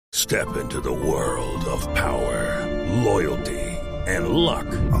Step into the world of power, loyalty, and luck.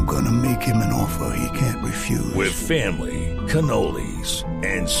 I'm gonna make him an offer he can't refuse. With family, cannolis,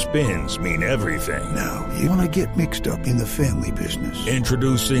 and spins mean everything. Now, you wanna get mixed up in the family business.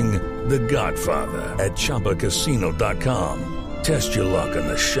 Introducing The Godfather at ChumbaCasino.com. Test your luck in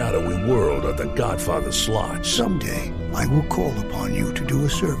the shadowy world of The Godfather slot. Someday, I will call upon you to do a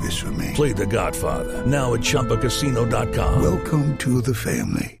service for me. Play The Godfather now at ChumbaCasino.com. Welcome to the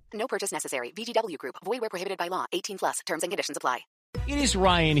family. No purchase necessary. VGW Group. Void where prohibited by law. 18 plus. Terms and conditions apply. It is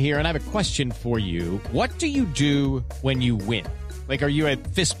Ryan here, and I have a question for you. What do you do when you win? Like, are you a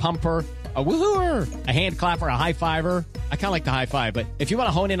fist pumper, a woohooer, a hand clapper, a high fiver? I kind of like the high five, but if you want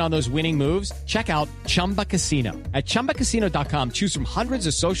to hone in on those winning moves, check out Chumba Casino. At ChumbaCasino.com, choose from hundreds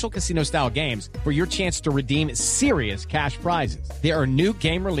of social casino-style games for your chance to redeem serious cash prizes. There are new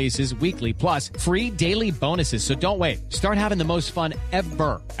game releases weekly, plus free daily bonuses. So don't wait. Start having the most fun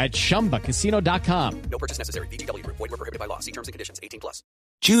ever at ChumbaCasino.com. No purchase necessary. VGW Group. Void where prohibited by law. See terms and conditions. 18 plus.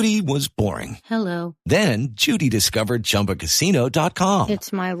 Judy was boring. Hello. Then Judy discovered ChumbaCasino.com.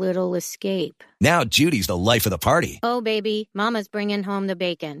 It's my little escape. Now Judy's the life of the party. Oh, baby, mama's bringing home the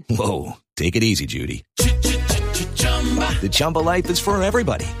bacon. Whoa, take it easy, Judy. The Chumba life is for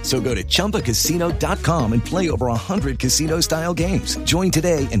everybody. So go to ChumbaCasino.com and play over 100 casino-style games. Join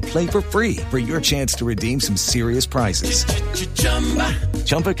today and play for free for your chance to redeem some serious prizes.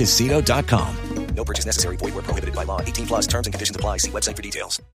 ChumbaCasino.com. No purchase necessary. Void where prohibited by law. 18 plus. Terms and conditions apply. See website for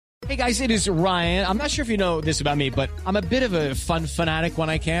details. Hey guys, it is Ryan. I'm not sure if you know this about me, but I'm a bit of a fun fanatic when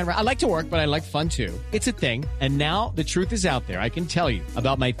I can. I like to work, but I like fun too. It's a thing. And now the truth is out there. I can tell you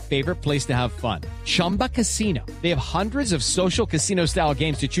about my favorite place to have fun. Chumba Casino. They have hundreds of social casino style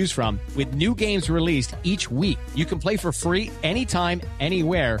games to choose from with new games released each week. You can play for free anytime,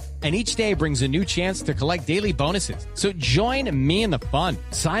 anywhere. And each day brings a new chance to collect daily bonuses. So join me in the fun.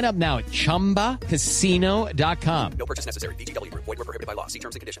 Sign up now at ChumbaCasino.com. No purchase necessary. VGW Group. Void where prohibited by law. See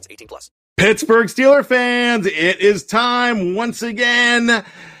terms and conditions. 18 plus. Pittsburgh Steelers fans, it is time once again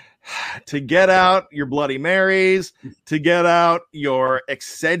to get out your Bloody Marys, to get out your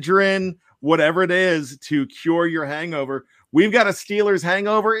Excedrin, whatever it is to cure your hangover. We've got a Steelers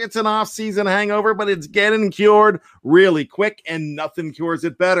hangover. It's an off-season hangover, but it's getting cured really quick, and nothing cures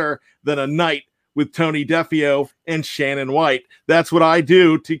it better than a night with Tony Defeo and Shannon White. That's what I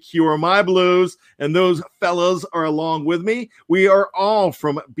do to cure my blues, and those fellas are along with me. We are all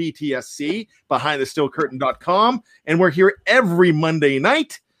from BTSC, BehindTheSteelCurtain.com, and we're here every Monday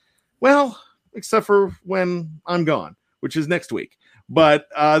night. Well, except for when I'm gone, which is next week. But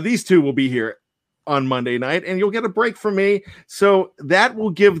these two will be here on Monday night, and you'll get a break from me. So that will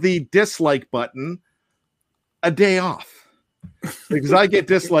give the dislike button a day off. Because I get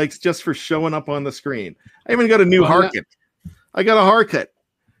dislikes just for showing up on the screen. I even got a new haircut. I got a haircut,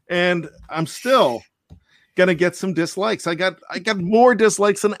 and I'm still gonna get some dislikes. I got more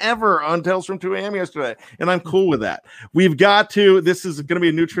dislikes than ever on Tales from 2 a.m. yesterday, and I'm cool with that. We've got to. This is going to be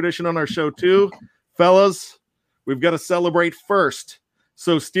a new tradition on our show too, fellas. We've got to celebrate first.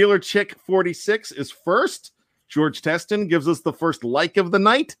 So Steeler Chick 46 is first. George Teston gives us the first like of the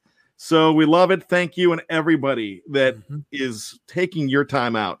night. So we love it. Thank you, and everybody that is taking your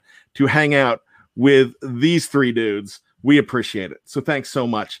time out to hang out with these three dudes. We appreciate it. So thanks so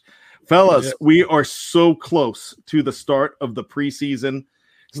much. Fellas, we are so close to the start of the preseason.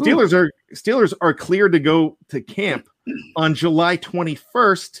 Steelers are cleared to go to camp on July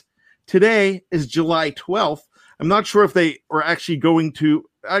 21st. Today is July 12th. I'm not sure if they are actually going to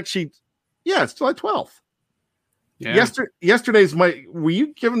it's July 12th. Yeah. Yesterday's were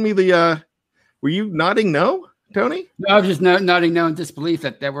you giving me the were you nodding no, Tony? No, I was just nodding no in disbelief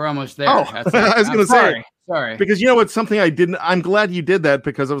that we're almost there. Oh, I was going to say sorry. Because you know what, something I didn't, I'm glad you did that,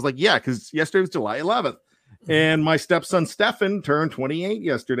 because I was like, yeah, because yesterday was July 11th. And my stepson Stefan turned 28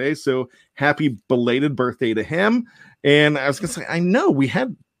 yesterday. So happy belated birthday to him. And I was going to say, I know we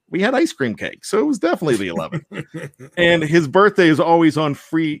had ice cream cake. So it was definitely the 11th. And his birthday is always on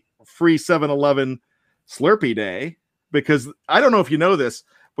free 7-Eleven Slurpee Day, because I don't know if you know this,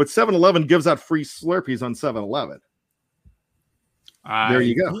 but 7-Eleven gives out free Slurpees on 7-Eleven. There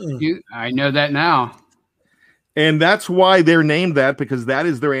you go. I know that now. And that's why they're named that, because that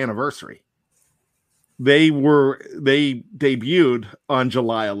is their anniversary. They debuted on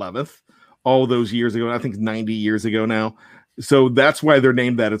July 11th all those years ago. I think 90 years ago now. So that's why they're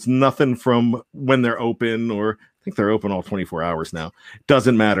named that. It's nothing from when they're open, or I think they're open all 24 hours now.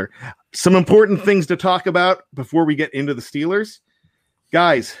 Doesn't matter. Some important things to talk about before we get into the Steelers.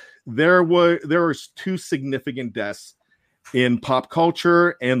 Guys, there were two significant deaths in pop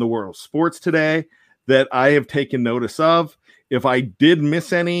culture and the world of sports today that I have taken notice of. If I did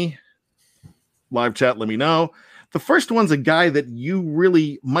miss any, live chat, let me know. The first one's a guy that you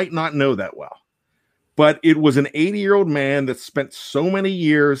really might not know that well, but it was an 80-year-old man that spent so many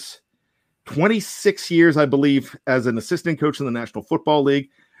years, 26 years, I believe, as an assistant coach in the National Football League,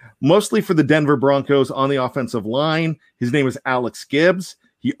 mostly for the Denver Broncos on the offensive line. His name is Alex Gibbs.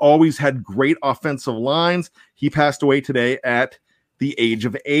 He always had great offensive lines. He passed away today at the age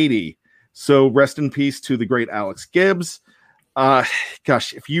of 80. So rest in peace to the great Alex Gibbs.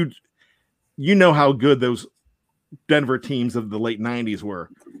 Gosh, if you know how good those Denver teams of the late 90s were.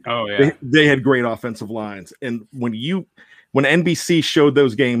 Oh yeah. They had great offensive lines. And when NBC showed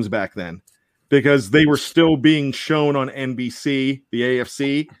those games back then, because they were still being shown on NBC, the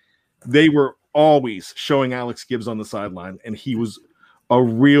AFC, they were always showing Alex Gibbs on the sideline, and he was a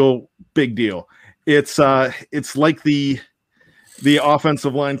real big deal. It's like the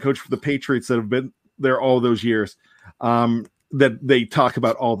offensive line coach for the Patriots that have been there all those years, that they talk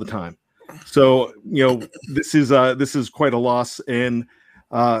about all the time. So, this is quite a loss, and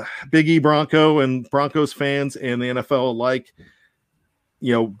Big E Bronco and Broncos fans and the NFL alike,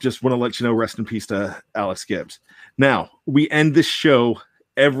 just want to let you know, rest in peace to Alex Gibbs. Now, we end this show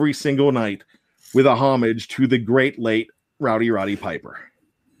every single night with a homage to the great late Roddy Piper.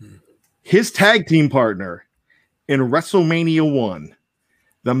 His tag team partner in WrestleMania 1,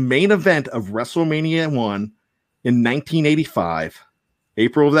 the main event of WrestleMania 1 in 1985,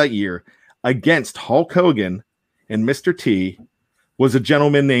 April of that year, against Hulk Hogan and Mr. T, was a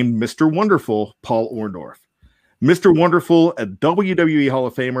gentleman named Mr. Wonderful, Paul Orndorff. Mr. Wonderful, a WWE Hall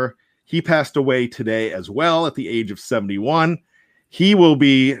of Famer. He passed away today as well at the age of 71. He will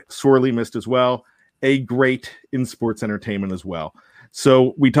be sorely missed as well. A great in sports entertainment as well.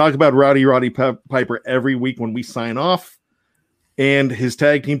 So we talk about Roddy Piper every week when we sign off, and his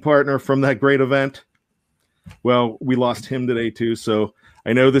tag team partner from that great event. Well, we lost him today too. So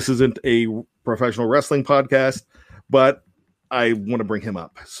I know this isn't a professional wrestling podcast, but I want to bring him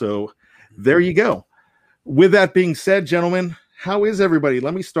up. So there you go. With that being said, gentlemen, how is everybody?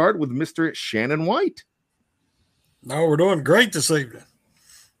 Let me start with Mr. Shannon White. No, we're doing great this evening.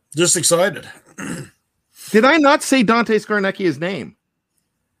 Just excited. Did I not say Dante Scarnecchia's name?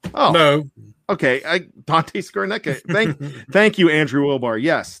 Oh, no. Okay, Dante Scarnecchia. Thank you, Andrew Wilbar.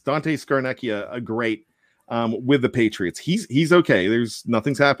 Yes, Dante Scarnecchia, a great with the Patriots. He's okay.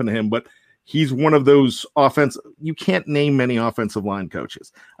 Nothing's happened to him, but he's one of those you can't name many offensive line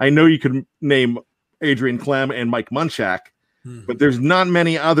coaches. I know you could name Adrian Clem and Mike Munchak, but there's not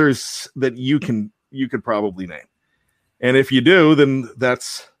many others that you could probably name. And if you do, then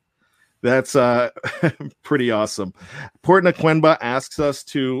that's pretty awesome. Portna Quenba asks us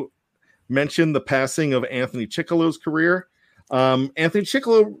to mention the passing of Anthony Chickalo's career. Anthony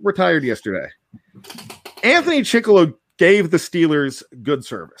Chickalo retired yesterday. Anthony Chickalo gave the Steelers good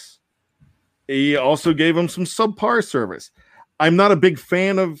service. He also gave them some subpar service. I'm not a big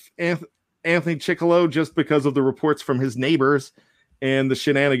fan of Anthony Chickalo just because of the reports from his neighbors and the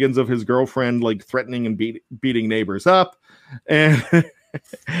shenanigans of his girlfriend, like threatening and beating neighbors up. And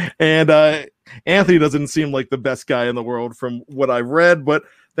Anthony doesn't seem like the best guy in the world from what I've read, but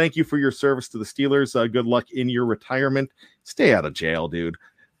thank you for your service to the Steelers. Good luck in your retirement. Stay out of jail, dude.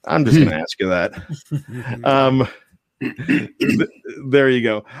 I'm just going to ask you that. There you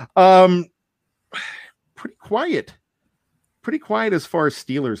go. Pretty quiet as far as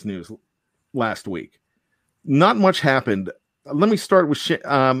Steelers news last week. Not much happened. Let me start with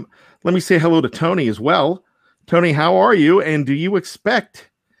let me say hello to Tony as well. Tony, how are you? And do you expect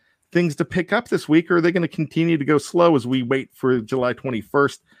things to pick up this week, or are they going to continue to go slow as we wait for July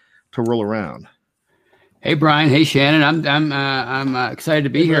 21st to roll around? Hey, Brian. Hey, Shannon. I'm excited to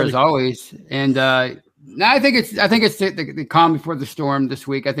be here as always. And I think it's the calm before the storm this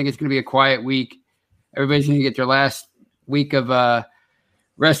week. I think it's going to be a quiet week. Everybody's going to get their last week of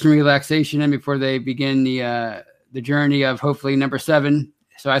rest and relaxation in before they begin the journey of hopefully number 7.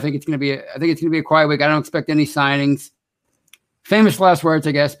 So I think it's going to be a quiet week. I don't expect any signings. Famous last words,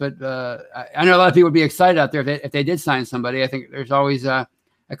 I guess. But I know a lot of people would be excited out there if they did sign somebody. I think there's always a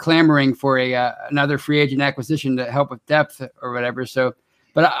clamoring for another free agent acquisition to help with depth or whatever. So,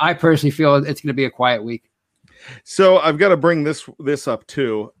 but I personally feel it's going to be a quiet week. So I've got to bring this up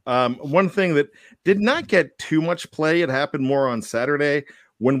too. One thing that did not get too much play, it happened more on Saturday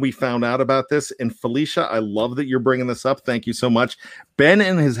when we found out about this. And Felicia, I love that you're bringing this up. Thank you so much. Ben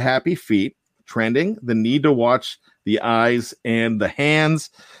and his happy feet trending, the need to watch the eyes and the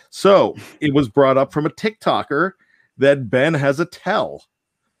hands. So it was brought up from a TikToker that Ben has a tell.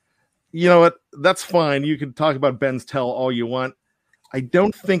 You know what? That's fine. You can talk about Ben's tell all you want. I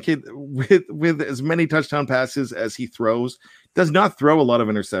don't think it with as many touchdown passes as he throws. does not throw a lot of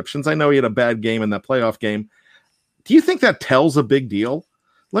interceptions. I know he had a bad game in that playoff game. Do you think that tells a big deal?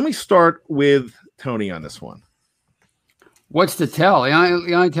 Let me start with Tony on this one. What's the tell? The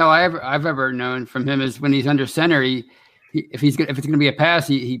only tell I've ever known from him is when he's under center. If it's going to be a pass,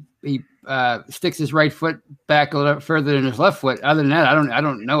 he sticks his right foot back a little further than his left foot. Other than that, I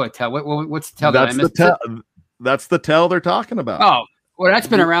don't know a tell. What's the tell? That's the tell they're talking about. Oh, well, that's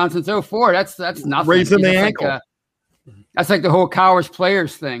been around since 2004. That's nothing. Raising the ankle. That's like the whole Cowers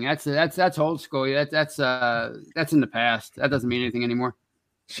players thing. That's old school. That's in the past. That doesn't mean anything anymore.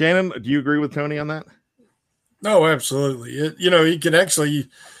 Shannon, do you agree with Tony on that? No, absolutely. He can actually,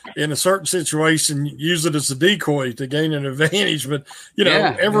 in a certain situation, use it as a decoy to gain an advantage. But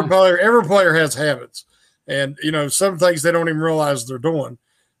every player has habits, and some things they don't even realize they're doing.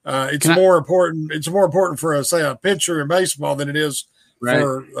 It's more important for a pitcher in baseball than it is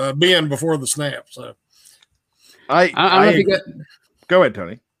for being before the snap. So, I don't know if you go ahead,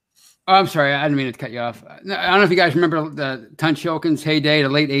 Tony. Oh, I'm sorry. I didn't mean to cut you off. I don't know if you guys remember the Tunch Ilkins heyday, the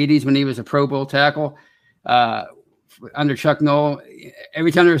late 80s, when he was a Pro Bowl tackle under Chuck Noll.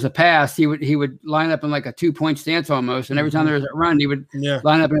 Every time there was a pass, he would line up in like a 2-point stance almost. And every time there was a run, he would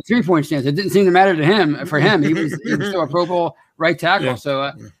line up in a 3-point stance. It didn't seem to matter to him. For him, he was still a Pro Bowl right tackle. Yeah.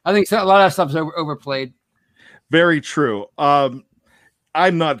 So I think a lot of stuff's overplayed. Very true. I'm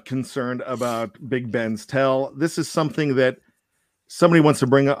not concerned about Big Ben's tell. This is something that somebody wants to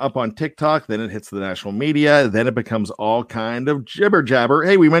bring up on TikTok, then it hits the national media, then it becomes all kind of jibber jabber.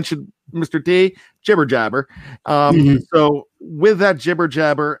 Hey, we mentioned Mr. T, jibber jabber. So with that jibber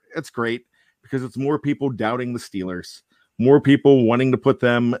jabber, it's great because it's more people doubting the Steelers, more people wanting to put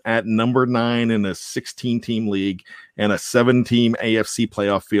them at number 9 in a 16-team league and a 7-team AFC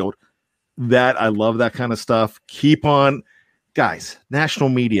playoff field. I love that kind of stuff. Keep on, guys, national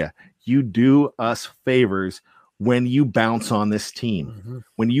media, you do us favors when you bounce on this team.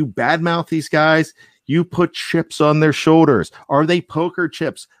 When you badmouth these guys, you put chips on their shoulders. Are they poker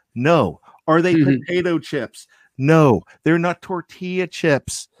chips? No. Are they potato chips? No. They're not tortilla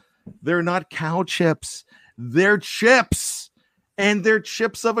chips. They're not cow chips. They're chips. And they're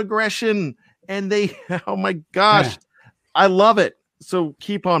chips of aggression. And oh my gosh, I love it. So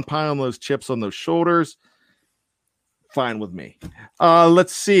keep on piling those chips on those shoulders. Fine with me.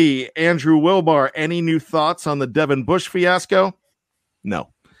 Let's see. Andrew Wilbar, any new thoughts on the Devin Bush fiasco? No.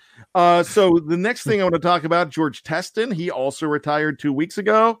 So the next thing I want to talk about, George Teston. He also retired 2 weeks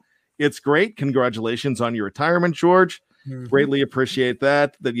ago. It's great. Congratulations on your retirement, George. Greatly appreciate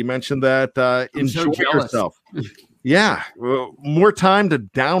that you mentioned that. Enjoy yourself. Yeah. More time to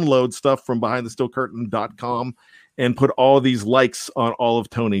download stuff from BehindTheSteelCurtain.com and put all these likes on all of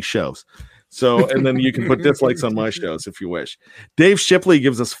Tony's shows. So, and then you can put dislikes on my shows if you wish. Dave Shipley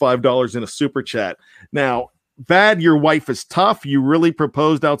gives us $5 in a super chat. Now, Bad, your wife is tough. You really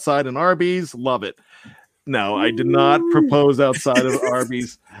proposed outside an Arby's. Love it. No, I did not propose outside of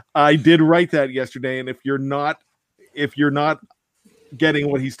Arby's. I did write that yesterday. And if you're not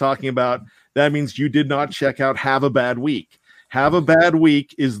getting what he's talking about, that means you did not check out Have a Bad Week. Have a Bad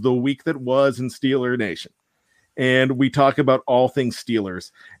Week is the week that was in Steeler Nation. And we talk about all things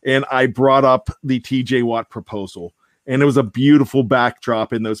Steelers. And I brought up the TJ Watt proposal. And it was a beautiful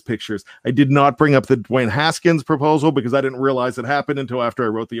backdrop in those pictures. I did not bring up the Dwayne Haskins proposal because I didn't realize it happened until after I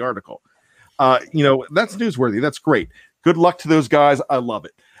wrote the article. That's newsworthy. That's great. Good luck to those guys. I love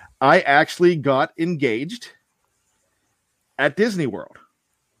it. I actually got engaged at Disney World.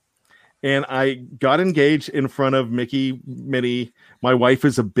 And I got engaged in front of Mickey, Minnie. My wife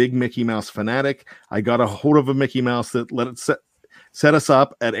is a big Mickey Mouse fanatic. I got a hold of a Mickey Mouse that let it set us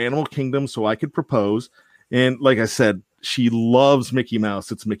up at Animal Kingdom so I could propose. And like I said, she loves Mickey Mouse.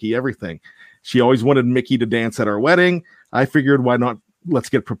 It's Mickey everything. She always wanted Mickey to dance at our wedding. I figured, why not? Let's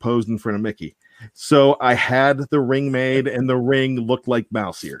get proposed in front of Mickey. So I had the ring made, and the ring looked like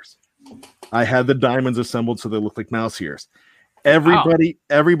mouse ears. I had the diamonds assembled so they looked like mouse ears.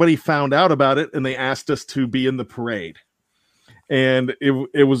 Everybody found out about it, and they asked us to be in the parade. And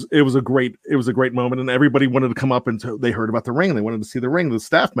it was a great moment, and everybody wanted to come up, and they heard about the ring, and they wanted to see the ring, the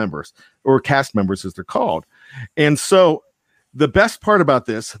staff members or cast members as they're called. And so the best part about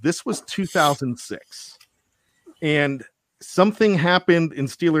this was 2006, and something happened in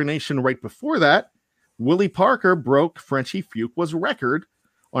Steeler Nation right before that. Willie Parker broke Frenchie Fuqua's record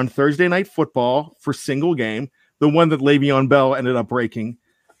on Thursday Night Football for single game, the one that Le'Veon Bell ended up breaking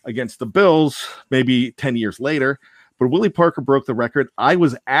against the Bills maybe 10 years later. But Willie Parker broke the record. I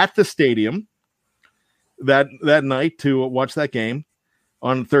was at the stadium that night to watch that game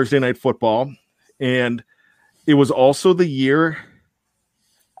on Thursday Night Football. And it was also the year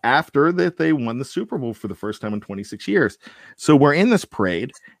after that they won the Super Bowl for the first time in 26 years. So we're in this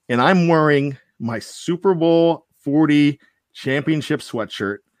parade, and I'm wearing my Super Bowl 40 championship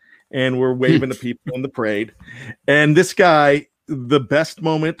sweatshirt, and we're waving to people in the parade. And this guy, the best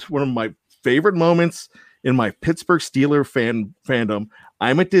moment, one of my favorite moments in my Pittsburgh Steelers fandom,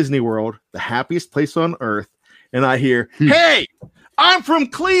 I'm at Disney World, the happiest place on earth, and I hear, "Hey, I'm from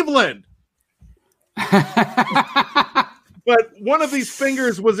Cleveland." But one of these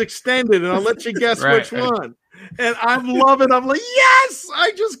fingers was extended, and I'll let you guess which one. And I'm loving. I'm like, yes,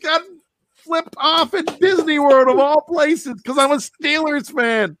 I just got flipped off at Disney World of all places because I'm a Steelers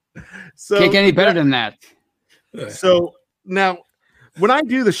fan. So can't get any better than that. So now, when I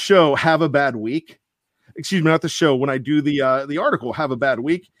do the show, Have a Bad Week. Excuse me, not the show. When I do the article, Have a Bad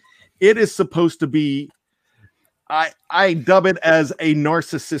Week, it is supposed to be. I dub it as a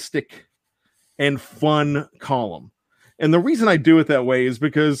narcissistic and fun column. And the reason I do it that way is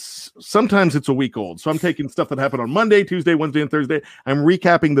because sometimes it's a week old. So I'm taking stuff that happened on Monday, Tuesday, Wednesday, and Thursday. I'm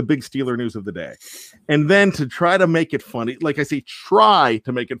recapping the big Steeler news of the day. And then to try to make it funny, like I say, try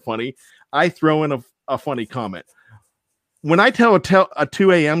to make it funny, I throw in a funny comment. When I tell a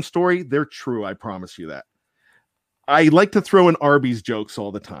 2 a.m. story, they're true. I promise you that. I like to throw in Arby's jokes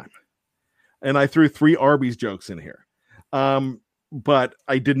all the time. And I threw 3 Arby's jokes in here. But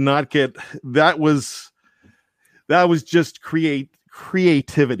I did not get, that was just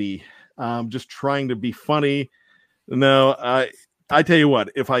creativity, just trying to be funny. No, I tell you what,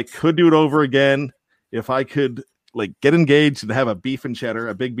 if I could do it over again, if I could like get engaged and have a big beef and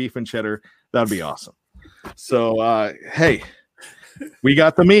cheddar, that'd be awesome. So, hey, we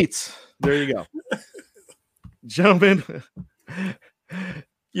got the meats. There you go. Gentlemen,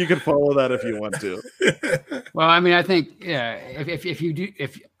 you can follow that if you want to. Well, I mean, I think, yeah, if you do,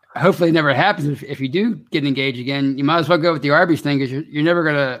 hopefully it never happens. If you do get engaged again, you might as well go with the Arby's thing because you're never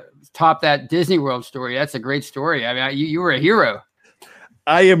going to top that Disney World story. That's a great story. I mean, you were a hero.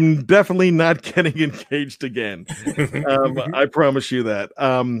 I am definitely not getting engaged again. I promise you that.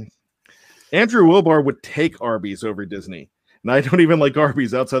 Andrew Wilbar would take Arby's over Disney. And I don't even like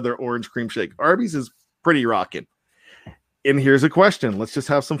Arby's outside their orange cream shake. Arby's is pretty rocking. And here's a question. Let's just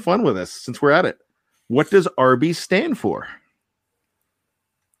have some fun with this since we're at it. What does Arby's stand for?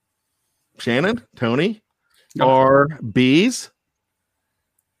 Shannon, Tony, Arby's.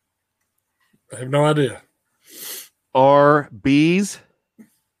 I have no idea. Arby's.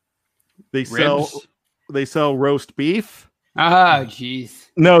 They sell roast beef. Ah, jeez.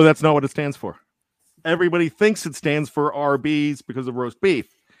 No, that's not what it stands for. Everybody thinks it stands for Arby's because of roast beef.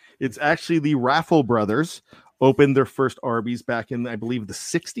 It's actually the Raffle brothers opened their first Arby's back in, I believe, the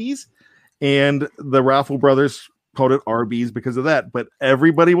 60s. And the Raffle brothers called it Arby's because of that. But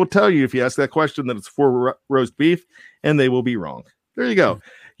everybody will tell you if you ask that question that it's for roast beef, and they will be wrong. There you go.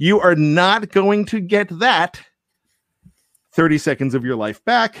 You are not going to get that 30 seconds of your life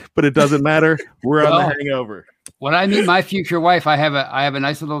back, but it doesn't matter. We're on the hangover. When I meet my future wife, I have a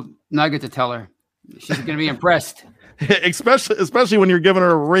nice little nugget to tell her. She's going to be impressed. especially when you're giving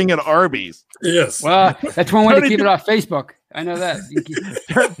her a ring at Arby's. Yes. Well, that's one way to keep it off Facebook. I know that.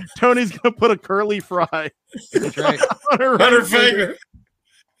 Tony's going to put a curly fry. That's right. on her finger.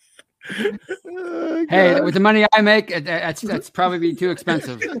 Hey, with the money I make, that's probably be too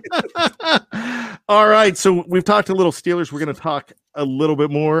expensive. All right. So we've talked a little Steelers. We're going to talk a little bit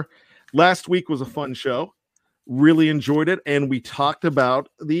more. Last week was a fun show. Really enjoyed it. And we talked about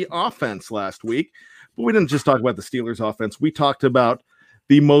the offense last week. But we didn't just talk about the Steelers offense. We talked about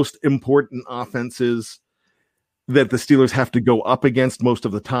the most important offenses that the Steelers have to go up against most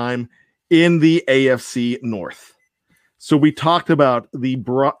of the time in the AFC North. So we talked about the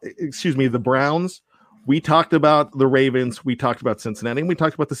Browns. We talked about the Ravens. We talked about Cincinnati. And we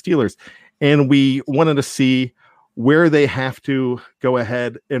talked about the Steelers. And we wanted to see where they have to go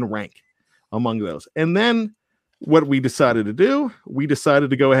ahead and rank among those. And then what we decided to do, we decided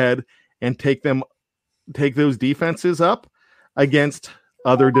to go ahead and take those defenses up against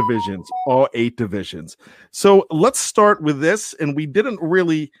other divisions, all 8 divisions. So let's start with this. And we did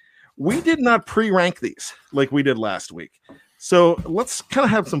not pre-rank these like we did last week. So let's kind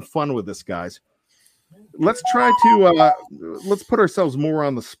of have some fun with this, guys. Let's try to let's put ourselves more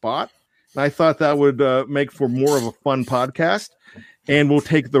on the spot. And I thought that would make for more of a fun podcast. And we'll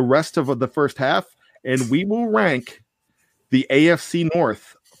take the rest of the first half and we will rank the AFC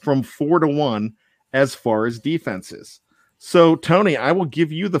North from 4 to 1 as far as defenses. So, Tony, I will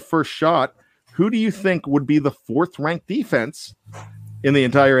give you the first shot. Who do you think would be the 4th ranked defense in the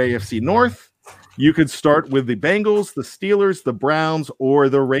entire AFC North? You could start with the Bengals, the Steelers, the Browns, or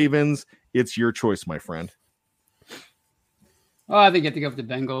the Ravens. It's your choice, my friend. Oh, I think you have to go with the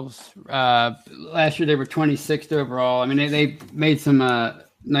Bengals. Last year they were 26th overall. I mean, they made some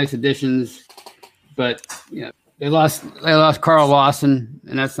nice additions, but they lost Carl Lawson,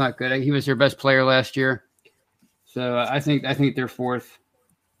 and that's not good. He was their best player last year, so I think they're fourth.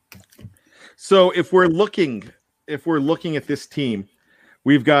 So if we're looking at this team,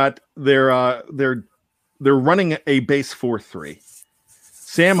 we've got they're running a base 4-3.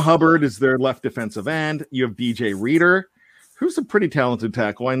 Sam Hubbard is their left defensive end. You have DJ Reader, who's a pretty talented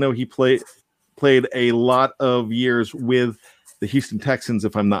tackle. I know he played a lot of years with the Houston Texans,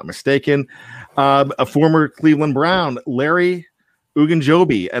 if I'm not mistaken. A former Cleveland Brown, Larry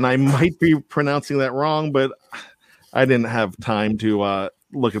Ogunjobi, and I might be pronouncing that wrong, but I didn't have time to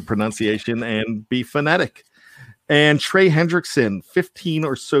look at pronunciation and be phonetic. And Trey Hendrickson, 15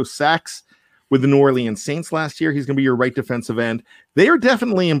 or so sacks with the New Orleans Saints last year. He's going to be your right defensive end. They are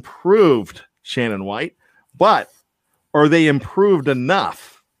definitely improved, Shannon White, but are they improved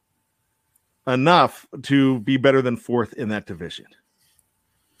enough to be better than fourth in that division?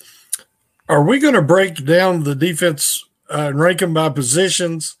 Are we going to break down the defense and rank them by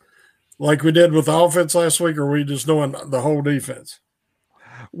positions like we did with the offense last week, or are we just doing the whole defense?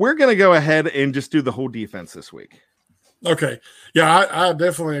 We're going to go ahead and just do the whole defense this week. Okay. Yeah, I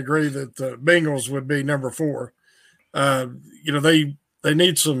definitely agree that the Bengals would be number 4. They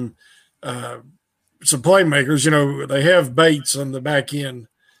need some playmakers. They have Bates on the back end,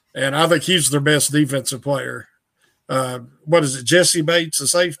 and I think he's their best defensive player. What is it, Jesse Bates, the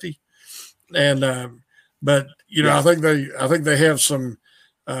safety? And I think they have some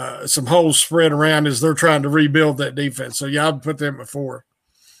holes spread around as they're trying to rebuild that defense. So yeah, I'd put them at 4.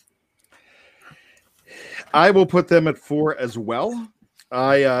 I will put them at 4 as well.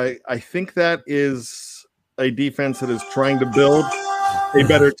 I think that is a defense that is trying to build a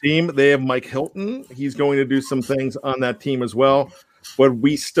better team. They have Mike Hilton. He's going to do some things on that team as well, but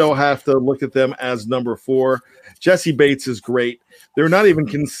we still have to look at them as number 4. Jesse Bates is great. They're not even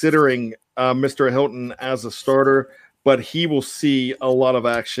considering Mr. Hilton as a starter, but he will see a lot of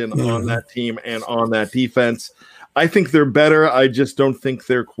action on that team and on that defense. I think they're better. I just don't think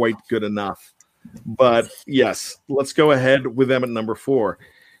they're quite good enough. But yes, let's go ahead with them at number 4.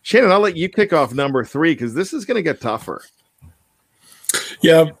 Shannon, I'll let you kick off number 3 because this is going to get tougher.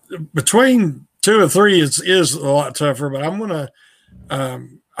 Yeah, between 2 and 3 is a lot tougher, but I'm gonna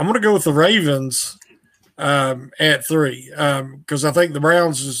go with the Ravens at 3 because I think the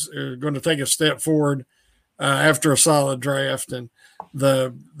Browns are going to take a step forward after a solid draft, and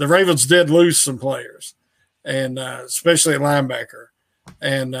the Ravens did lose some players, and especially at linebacker.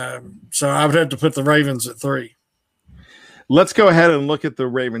 And so I would have to put the Ravens at 3. Let's go ahead and look at the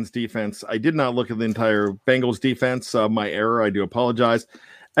Ravens defense. I did not look at the entire Bengals defense. My error. I do apologize.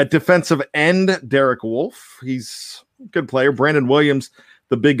 At defensive end, Derek Wolfe. He's a good player. Brandon Williams,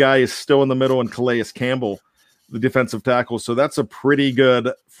 the big guy, is still in the middle, and Calais Campbell, the defensive tackle. So that's a pretty good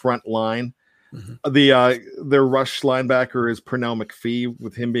front line. Mm-hmm. Their rush linebacker is Pernell McPhee,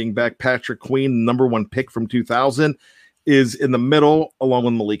 with him being back. Patrick Queen, number 1 pick from 2000. Is in the middle, along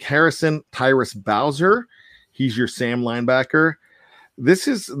with Malik Harrison. Tyrus Bowser, he's your Sam linebacker. This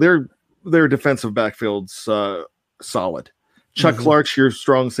is their defensive backfield's solid. Chuck Clark's your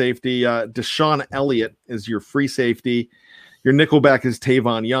strong safety. Deshaun Elliott is your free safety. Your nickelback is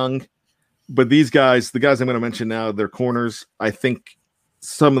Tavon Young. But these guys, the guys I'm going to mention now, they're corners. I think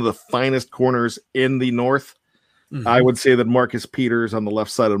some of the finest corners in the North. Mm-hmm. I would say that Marcus Peters on the left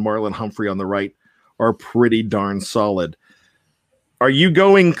side and Marlon Humphrey on the right are pretty darn solid. Are you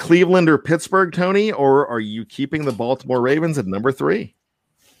going Cleveland or Pittsburgh, Tony, or are you keeping the Baltimore Ravens at number 3?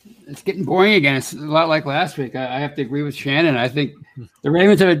 It's getting boring again. It's a lot like last week. I have to agree with Shannon. I think the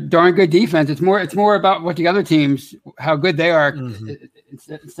Ravens have a darn good defense. It's more about what the other teams, how good they are,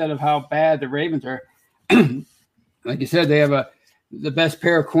 instead of how bad the Ravens are. Like you said, they have the best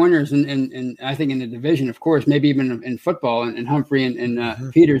pair of corners in I think in the division, of course, maybe even in football, and Humphrey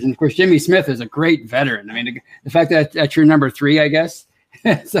and Peters. And of course, Jimmy Smith is a great veteran. I mean, the fact that that's your number 3, I guess,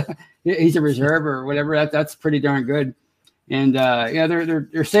 so he's a reserve or whatever, that's pretty darn good. And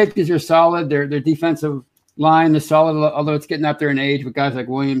their safeties are solid. Their defensive line is solid, although it's getting up there in age with guys like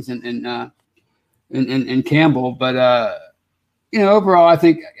Williams and Campbell. But overall, I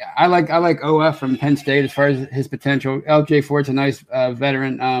think I like OF from Penn State as far as his potential. LJ Ford's a nice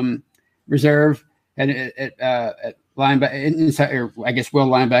veteran reserve at linebacker, inside, or I guess will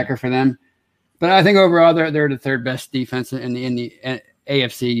linebacker for them. But I think overall they're the 3rd best defense in the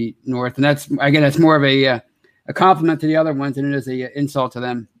AFC North, and that's more of a compliment to the other ones than it is an insult to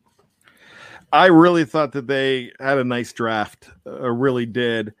them. I really thought that they had a nice draft. I really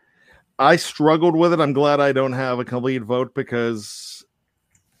did. I struggled with it. I'm glad I don't have a complete vote because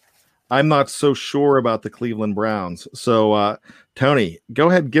I'm not so sure about the Cleveland Browns. So, Tony, go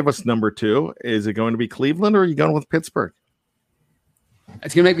ahead and give us number 2. Is it going to be Cleveland, or are you going with Pittsburgh?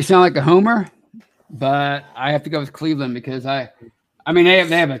 It's going to make me sound like a homer, but I have to go with Cleveland because they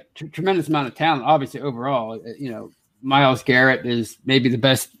have a tremendous amount of talent, obviously, overall. Myles Garrett is maybe the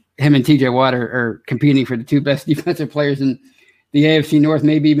best. Him and TJ Watt are competing for the 2 best defensive players in the AFC North,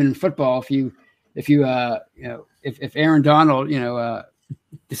 maybe even in football. If Aaron Donald,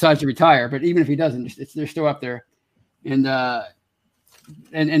 decides to retire, but even if he doesn't, they're still up there. And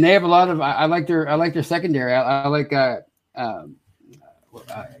they have a lot of. I like their secondary. I like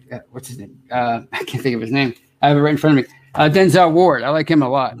what's his name? I can't think of his name. I have it right in front of me. Denzel Ward. I like him a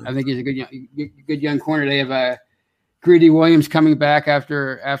lot. I think he's a good young corner. They have Greedy Williams coming back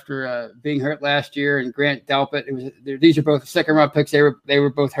after being hurt last year, and Grant Delpit. These are both second-round picks. They were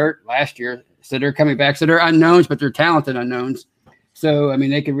both hurt last year, so they're coming back. So they're unknowns, but they're talented unknowns. So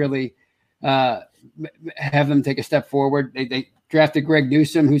they could really have them take a step forward. They drafted Greg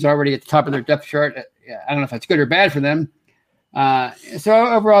Newsome, who's already at the top of their depth chart. I don't know if that's good or bad for them. So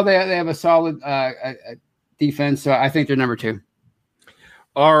overall, they have a solid defense. So I think they're number 2.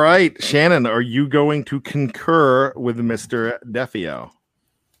 All right, Shannon, are you going to concur with Mr. Defio?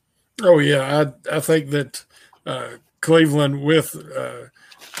 Oh yeah, I think that Cleveland with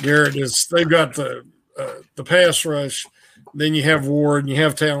Garrett they've got the pass rush. Then you have Ward and you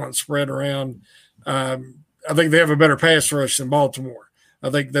have talent spread around. I think they have a better pass rush than Baltimore. I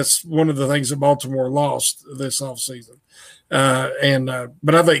think that's one of the things that Baltimore lost this offseason.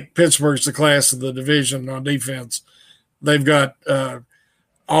 But I think Pittsburgh's the class of the division on defense. They've got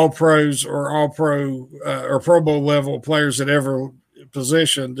all pros or all pro or Pro Bowl level players at every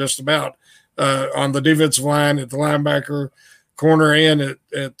position, just about on the defensive line, at the linebacker, corner, and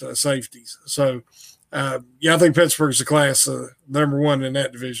at safeties. So, I think Pittsburgh's the class number 1 in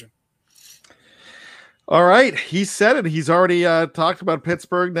that division. All right. He said it. He's already talked about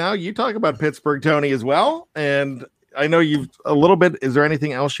Pittsburgh. Now you talk about Pittsburgh, Tony, as well. And I know you've a little bit. Is there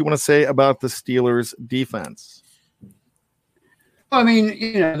anything else you want to say about the Steelers defense? Well,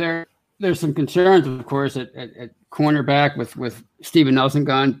 there's some concerns, of course, at cornerback with Steven Nelson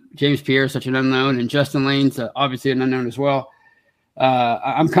gone, James Pierre, such an unknown, and Justin Lane's obviously an unknown as well.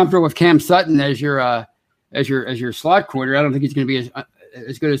 I'm comfortable with Cam Sutton as your slot corner. I don't think he's going to be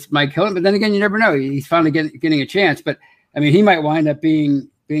as good as Mike Hilton, but then again, you never know. He's finally getting a chance, but he might wind up being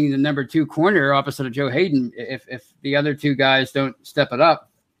the number 2 corner opposite of Joe Hayden if the other 2 guys don't step it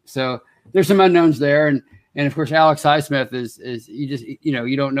up. So there's some unknowns there, and of course Alex Highsmith is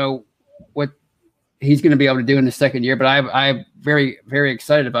you don't know what he's going to be able to do in the second year, but I'm very, very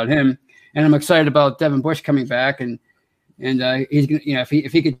excited about him, and I'm excited about Devin Bush coming back, and he's going to, if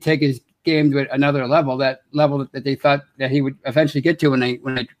he could take his game to another level, that level that they thought that he would eventually get to when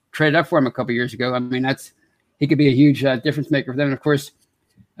they traded up for him a couple years ago. He could be a huge difference maker for them. And of course,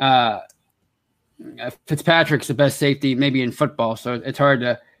 Fitzpatrick's the best safety maybe in football, so it's hard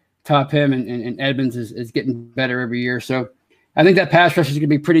to top him, and Edmonds is getting better every year. So I think that pass rush is going to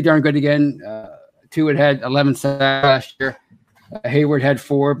be pretty darn good again. Tua had 11 sacks last year. Hayward had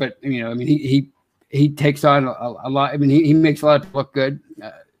 4, but he takes on a lot. He makes a lot of people look good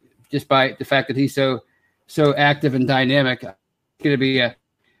just by the fact that he's so active and dynamic. It's going to be I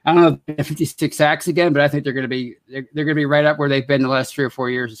don't know, 56 sacks again, but I think they're going to be right up where they've been the last 3 or 4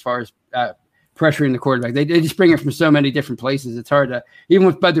 years as far as pressuring the quarterback. They just bring it from so many different places. It's hard to, even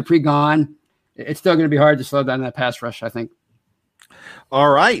with Bud Dupree gone, it's still going to be hard to slow down that pass rush, I think.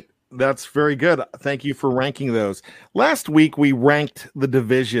 All right. That's very good. Thank you for ranking those. Last week, we ranked the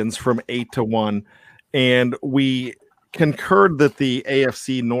divisions from 8 to 1, and we concurred that the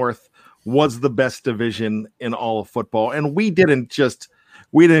AFC North was the best division in all of football. And we didn't just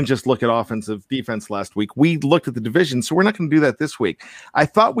look at offensive defense last week. We looked at the division, so we're not going to do that this week. I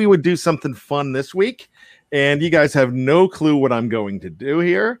thought we would do something fun this week, and you guys have no clue what I'm going to do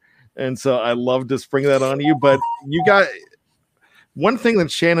here. And so I love to spring that on you. But you got one thing that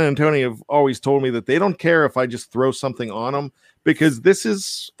Shannon and Tony have always told me, that they don't care if I just throw something on them, because this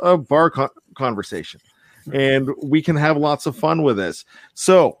is a bar conversation, and we can have lots of fun with this.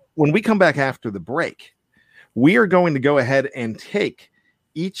 So when we come back after the break, we are going to go ahead and take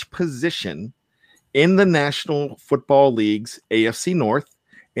each position in the National Football League's AFC North,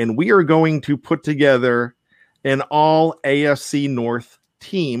 and we are going to put together an all AFC North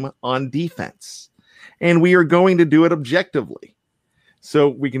team on defense, and we are going to do it objectively. So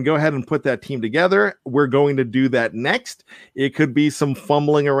we can go ahead and put that team together. We're going to do that next. It could be some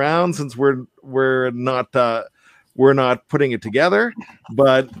fumbling around since we're not we're not putting it together,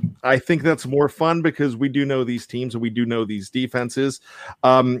 but I think that's more fun because we do know these teams and we do know these defenses.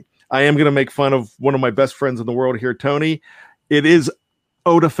 I am going to make fun of one of my best friends in the world here, Tony. It is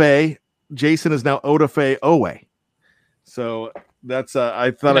Odafe. Jason is now Odafe Owe. So that's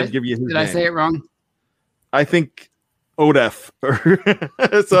I thought I'd give you his name. I say it wrong? I think Odef.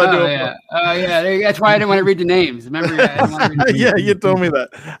 That's why I didn't want to read the names. Remember? Yeah, you told me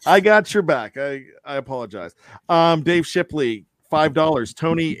that. I got your back. I apologize. Dave Shipley, $5.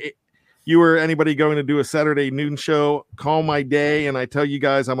 Tony, you or anybody going to do a Saturday noon show, call my day and I tell you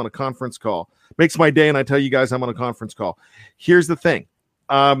guys I'm on a conference call. Makes my day and I tell you guys I'm on a conference call. Here's the thing.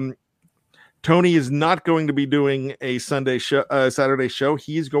 Tony is not going to be doing a Saturday show.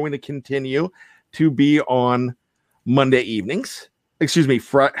 He's going to continue to be on Monday evenings. Excuse me,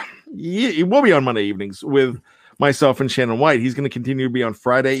 he will be on Monday evenings with myself and Shannon White. He's going to continue to be on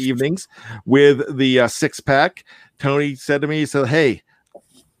Friday evenings with the Six Pack. Tony said to me, he said, "Hey,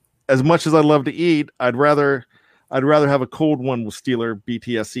 as much as I love to eat, I'd rather have a cold one with Steeler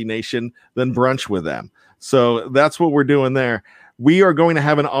BTSC Nation than brunch with them." So that's what we're doing there. We are going to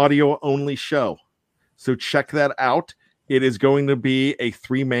have an audio only show. So check that out. It is going to be a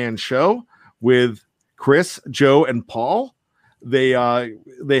 3-man show with Chris, Joe, and Paul. They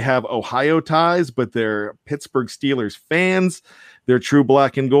have Ohio ties, but they're Pittsburgh Steelers fans. They're true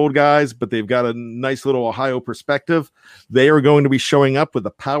black and gold guys, but they've got a nice little Ohio perspective. They are going to be showing up with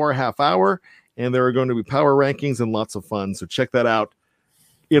a power half hour, and there are going to be power rankings and lots of fun. So check that out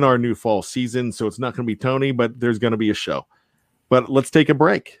in our new fall season. So it's not going to be Tony, but there's going to be a show. But let's take a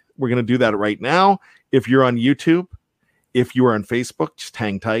break. We're going to do that right now. If you're on YouTube, if you are on Facebook, just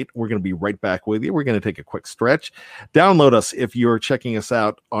hang tight. We're going to be right back with you. We're going to take a quick stretch. Download us if you're checking us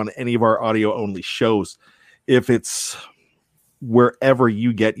out on any of our audio-only shows. If it's wherever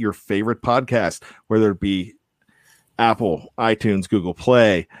you get your favorite podcast, whether it be Apple, iTunes, Google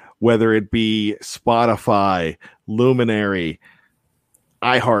Play, whether it be Spotify, Luminary,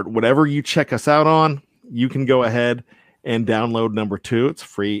 iHeart, whatever you check us out on, you can go ahead and download number 2. It's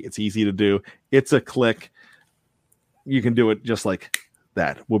free. It's easy to do. It's a click. You can do it just like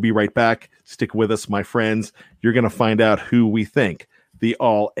that. We'll be right back. Stick with us, my friends. You're going to find out who we think the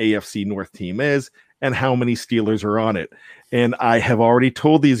all AFC North team is and how many Steelers are on it. And I have already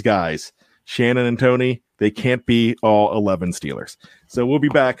told these guys, Shannon and Tony, they can't be all 11 Steelers. So we'll be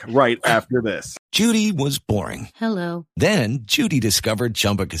back right after this. Judy was boring. Hello. Then Judy discovered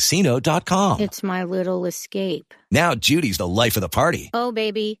ChumbaCasino.com. It's my little escape. Now Judy's the life of the party. Oh,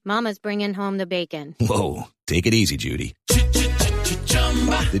 baby, mama's bringing home the bacon. Whoa, take it easy, Judy.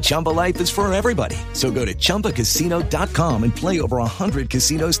 The Chumba life is for everybody. So go to ChumbaCasino.com and play over 100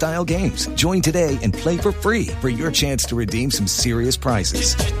 casino-style games. Join today and play for free for your chance to redeem some serious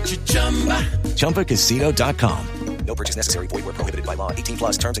prizes. ChumbaCasino.com. No purchase necessary. Void where prohibited by law.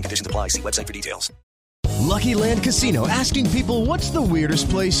 18+ terms and conditions apply. See website for details. Lucky Land Casino, asking people, what's the weirdest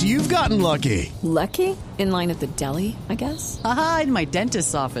place you've gotten lucky? Lucky? In line at the deli, I guess? Aha, in my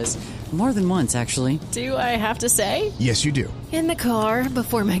dentist's office. More than once, actually. Do I have to say? Yes, you do. In the car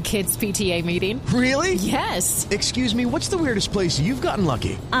before my kids' PTA meeting. Really? Yes. Excuse me, what's the weirdest place you've gotten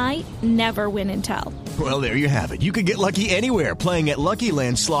lucky? I never win and tell. Well, there you have it. You can get lucky anywhere, playing at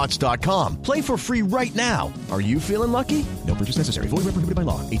LuckyLandSlots.com. Play for free right now. Are you feeling lucky? No purchase necessary. Void where prohibited by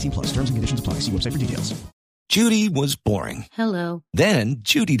law. 18+. Terms and conditions apply. See website for details. Judy was boring. Hello. Then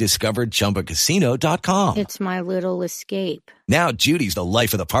Judy discovered ChumbaCasino.com. It's my little escape. Now Judy's the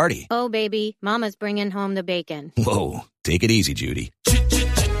life of the party. Oh, baby, mama's bringing home the bacon. Whoa, take it easy, Judy.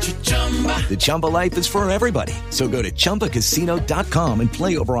 The Chumba life is for everybody. So go to ChumbaCasino.com and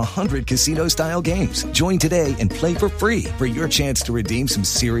play over 100 casino-style games. Join today and play for free for your chance to redeem some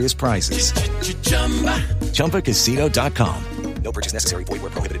serious prizes. ChumbaCasino.com. No purchase necessary. Void where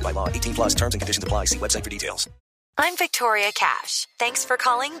prohibited by law. 18+ terms and conditions apply. See website for details. I'm Victoria Cash. Thanks for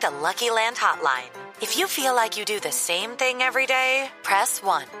calling the Lucky Land Hotline. If you feel like you do the same thing every day, press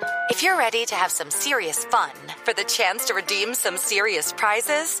 1. If you're ready to have some serious fun for the chance to redeem some serious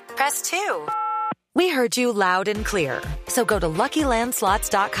prizes, press 2. We heard you loud and clear. So go to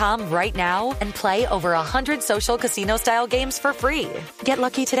LuckyLandSlots.com right now and play over 100 social casino-style games for free. Get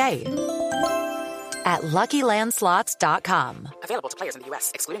lucky today at LuckyLandSlots.com. Available to players in the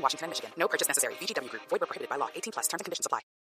U.S., excluding Washington and Michigan. No purchase necessary. VGW Group. Void where prohibited by law. 18+. Terms and conditions apply.